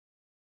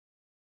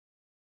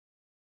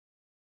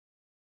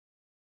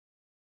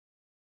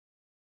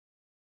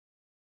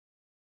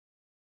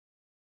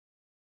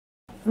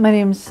My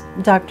name's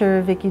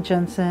Dr. Vicki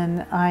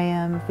Jensen. I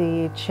am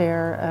the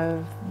chair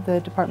of the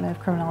Department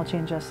of Criminology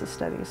and Justice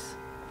Studies.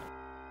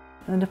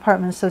 The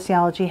Department of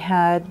Sociology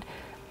had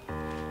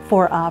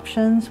 4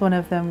 options. One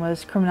of them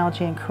was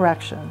Criminology and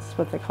Corrections,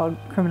 what they called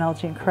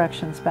Criminology and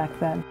Corrections back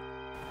then.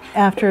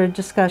 After a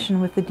discussion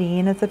with the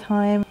dean at the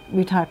time,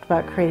 we talked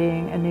about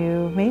creating a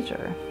new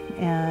major,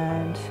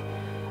 and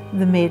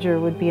the major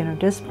would be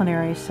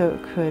interdisciplinary so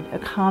it could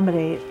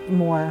accommodate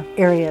more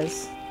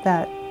areas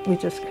that we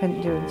just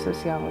couldn't do in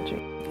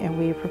sociology. And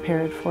we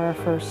prepared for our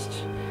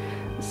first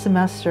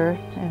semester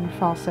in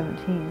fall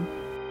 17.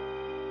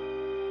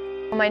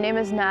 My name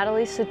is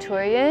Natalie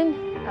Saturian.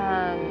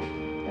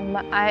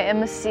 I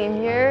am a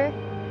senior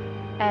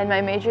and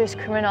my major is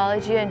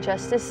Criminology and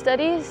Justice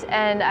Studies,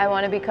 and I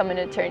want to become an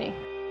attorney.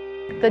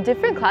 The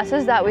different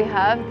classes that we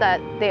have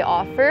that they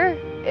offer,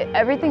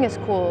 everything is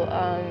cool,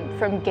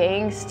 from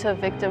gangs to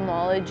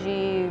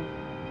victimology.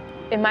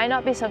 It might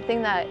not be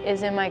something that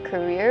is in my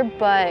career,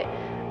 but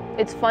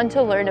it's fun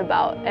to learn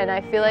about, and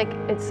I feel like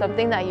it's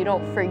something that you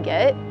don't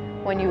forget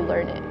when you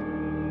learn it.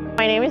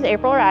 My name is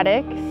April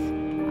Radix.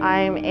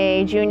 I'm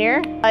a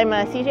junior. I'm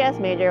a CJS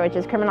major, which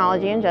is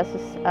Criminology and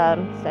Justice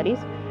Studies,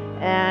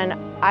 and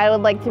I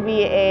would like to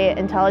be an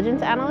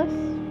intelligence analyst.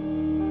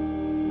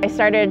 I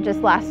started just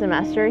last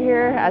semester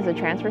here as a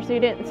transfer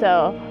student,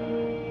 so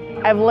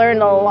I've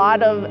learned a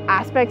lot of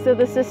aspects of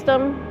the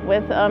system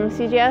with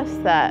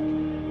CJS that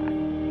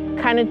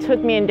kind of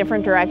took me in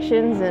different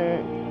directions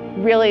and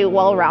really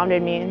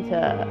well-rounded me into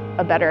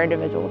a better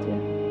individual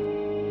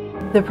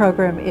too. The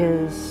program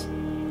is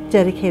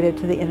dedicated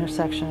to the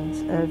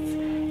intersections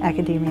of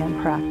academia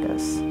and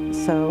practice.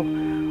 So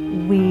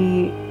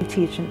we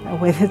teach in a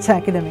way that's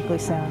academically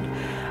sound,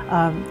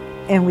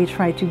 and we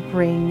try to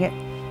bring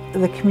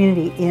the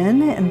community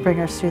in and bring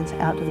our students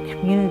out to the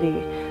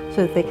community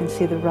so that they can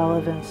see the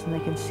relevance and they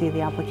can see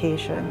the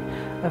application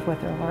of what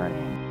they're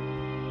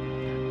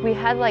learning. We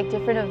had like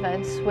different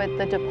events with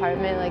the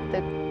department, like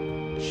the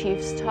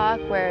Chiefs Talk,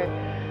 where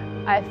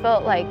I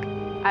felt like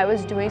I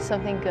was doing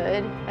something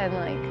good and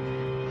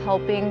like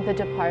helping the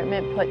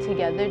department put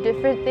together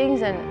different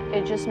things, and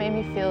it just made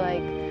me feel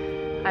like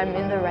I'm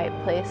in the right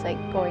place, like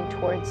going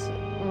towards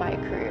my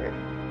career.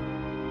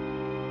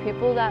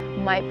 People that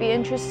might be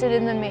interested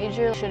in the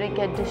major shouldn't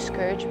get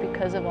discouraged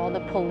because of all the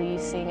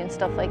policing and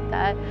stuff like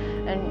that,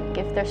 and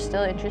if they're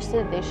still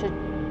interested, they should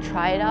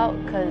try it out,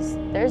 because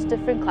there's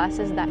different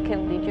classes that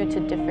can lead you to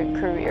different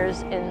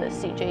careers in the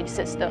CJ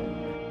system.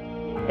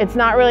 It's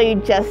not really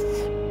just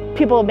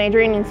people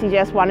majoring in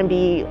CJS want to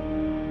be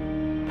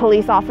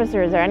police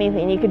officers or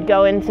anything. You could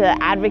go into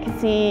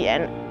advocacy,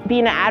 and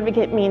being an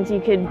advocate means you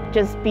could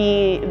just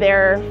be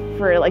there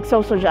for like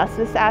social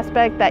justice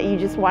aspect, that you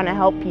just want to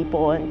help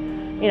people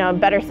and, you know, a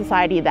better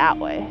society that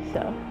way.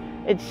 So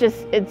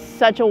it's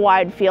such a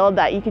wide field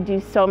that you could do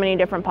so many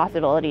different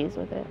possibilities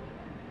with it.